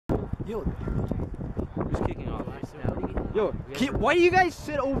Yo. Who's kicking off? Yo, why do you guys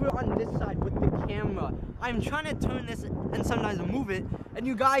sit over on this side with the camera? I'm trying to turn this and sometimes move it, and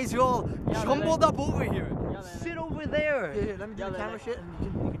you guys are all jumbled up over here. Sit over there. Here, let me do the camera shit and you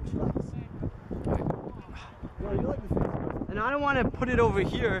can chillax. Yo, you like this? And I don't want to put it over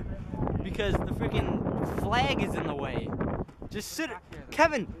here because the freaking flag is in the way. Just sit.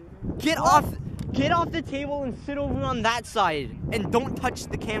 Kevin, get off the table and sit over on that side and don't touch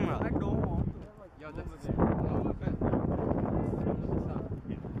the camera. I don't. Yo, this is it. Oh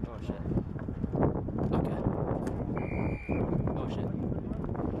shit. Okay. Oh shit.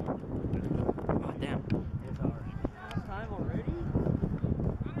 Oh damn. Time already?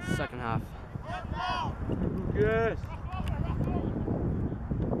 Second half. Yes.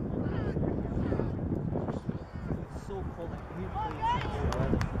 It's so cold.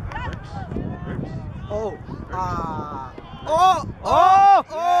 Oh.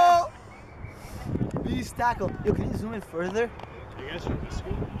 Oh! Beast tackle. Yo, can you zoom in further? You guys from this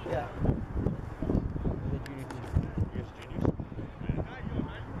school? Yeah. You guys juniors?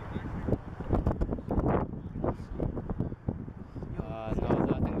 No, I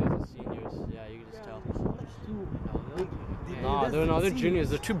think those are seniors. Yeah, you can just tell. No, they're juniors.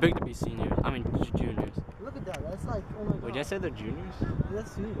 They're too big to be seniors. I mean, juniors. Look at that. That's like, oh my god. Wait, did I say they're juniors?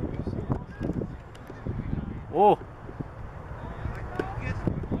 That's seniors. Whoa.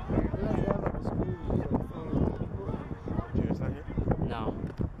 Juniors not here? No.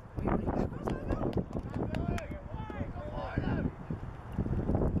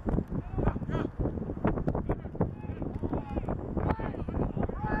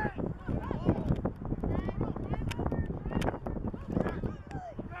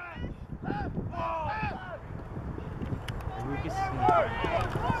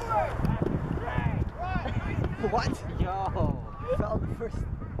 What? Yo. Fell first.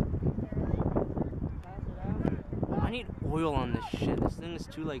 I need oil on this shit. This thing is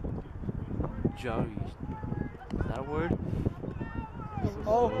too like juggy. Is that a word?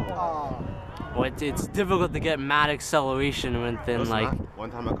 Oh. Well, it's difficult to get mad acceleration within like.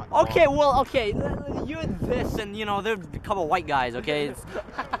 One time I caught the Okay, ball. well, okay, you're this, and you know, there's a couple white guys, okay? It's... One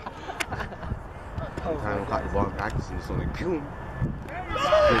time I caught the ball in practice and it's only boom.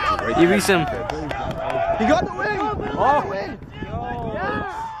 You reach him. He got the win! Oh!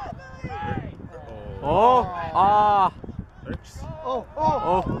 Oh! Ah! Oh!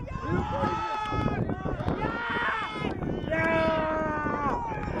 Oh!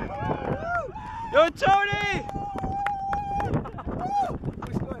 Yo, Tony!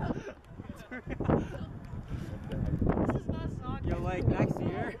 Yo, like next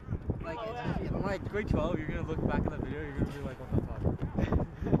year, like in like grade 12, you're gonna look back at the video, you're gonna be like, what the fuck?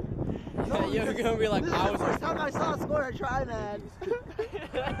 Yeah, you're gonna be like, This is the first time I saw a score, I tried, man.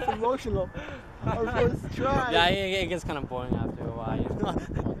 It's emotional. Our first try. Yeah, it gets kind of boring after a while, you know?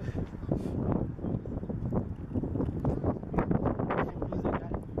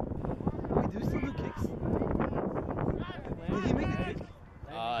 Wait, do we still do kicks? Did he make the kick?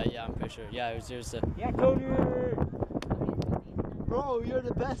 Yeah, I'm pretty sure. Yeah, it was a... Yeah, Tony! Bro, you're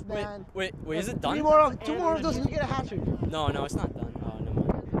the best, man. Wait, is it done? Two more of those and you get a hat trick. No, it's not done. Oh, never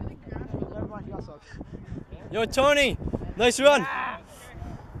mind. Never mind, you got socks. Yo, Tony! Nice run!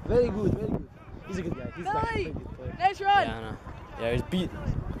 Very good, very good. He's a good guy. He's actually a good player. Nice run. Yeah, I know. Yeah, he's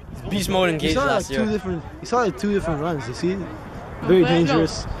beast mode engaged last year. He saw like two different runs, you see? Very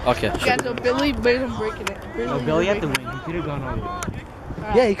dangerous. Okay. Yeah, so Billy made him breaking it. Billy had to win. He could have gone over.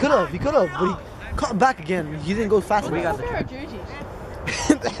 Yeah, he could have, but he caught back again. He didn't go fast enough. Look at our jerseys.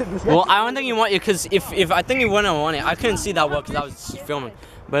 Well, I don't think he won it because if I think he wouldn't have won it, I couldn't see that well because I was filming.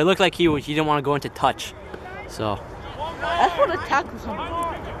 But it looked like he didn't want to go into touch. So. That's what a tackle is.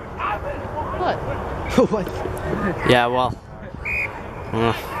 What? What? Yeah, well.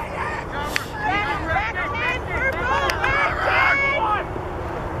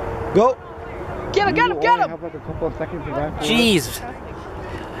 Go. Get him! Get him! Get him! Have like a couple of seconds of that. Jeez.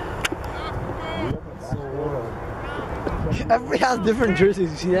 Everybody has different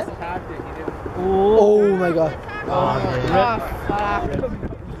jerseys. You see that? Oh my god.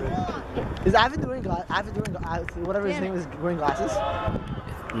 Is Ivan doing whatever his name is wearing glasses?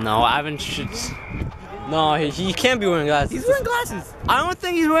 No, Ivan should. No, he can't be wearing glasses. He's wearing glasses. I don't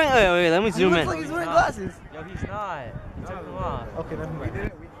think he's wearing. Wait, let me zoom He in. looks like he's wearing glasses. Yo, he's not. He took them off. Okay, never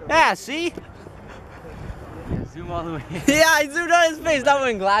mind. Yeah, see? Zoom all the way. Yeah, I zoomed on his face, not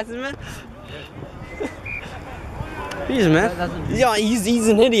wearing glasses, man. Jeez, man. Yeah, he's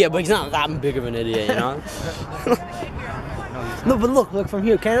an idiot, but he's not that big of an idiot, you know? No, but look from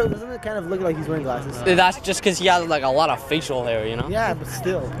here. Doesn't it kind of look like he's wearing glasses? That's just because he has like a lot of facial hair, you know? Yeah, but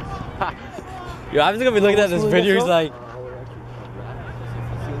still. Yo, I'm just gonna be looking at this video. He's like,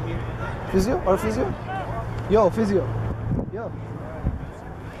 Physio or physio? Yo, physio. Yo.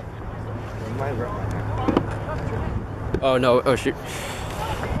 oh no, oh shoot.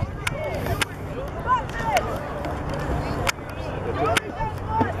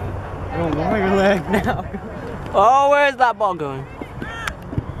 Oh, lower your leg now. Oh, where's that ball going?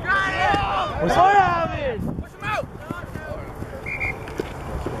 What's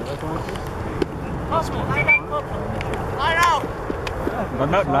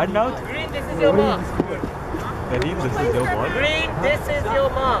Line out. Green, this is your mom. Kareem, this is your ball. Green, this is your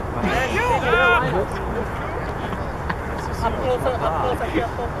mom. Up closer,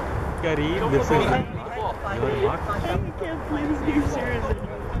 careful. Kareem, this is your mark. I can't play this game seriously.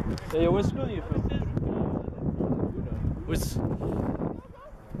 Hey, what school are you from? Which?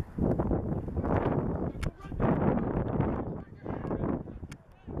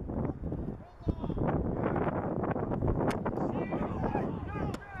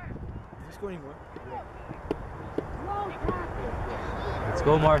 Score anymore. Let's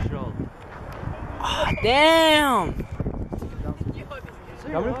go, Marshall. Ah, damn!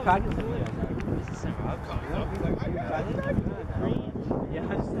 How many practices do you guys Yeah,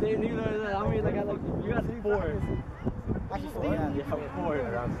 they knew that. I mean, like, you got 4.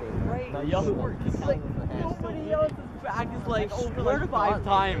 have? No, yo, like, nobody else has practiced like over like 5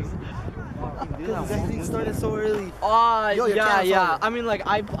 times. Because this thing started so early. Yo, your Yeah. camera's on. I mean, like,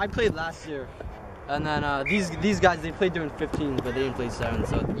 I played last year. And then these guys, they played during 15s, but they didn't play 7s,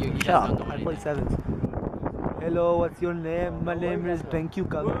 so you guys don't know I anything. played 7s. Hello, what's your name? My name is Thank you,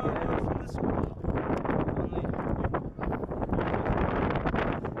 Kevin.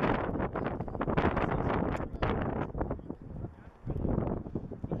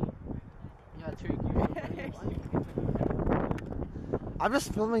 Yeah, tricky. I'm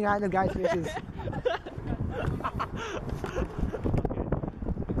just filming random guys' faces.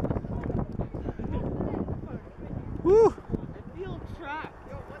 Woo!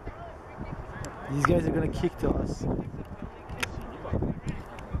 These guys are gonna kick to us. Do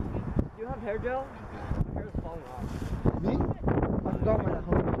you have hair gel? My hair is falling off. Me? I forgot mine at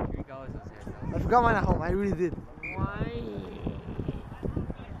home. I forgot mine at home. I really did. Why?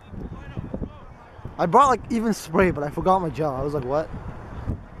 I brought like even spray, but I forgot my gel. I was like, what?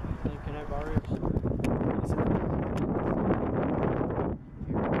 Can I borrow your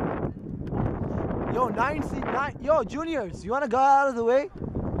Yo, 9. Yo, juniors, you wanna go out of the way?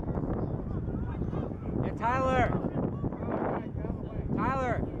 Hey, Tyler.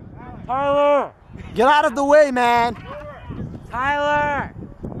 Tyler. Get out of the way, man. Tyler.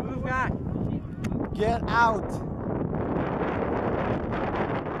 Move back. Get out.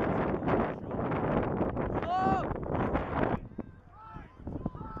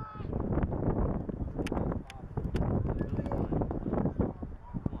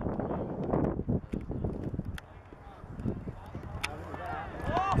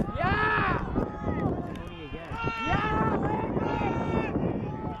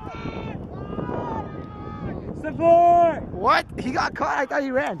 Support. What? He got caught. I thought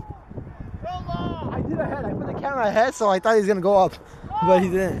he ran. I did ahead. I put the camera ahead, so I thought he was gonna go up, but he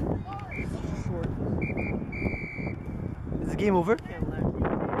didn't. Is the game over?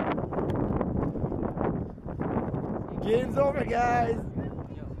 Game's over, guys.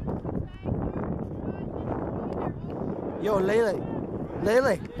 Yo, Lele.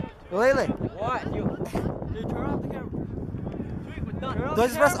 What? You turn off the camera. Do I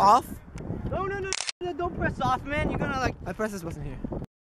just press off? No, don't press off, man. You're gonna like. I press this button here.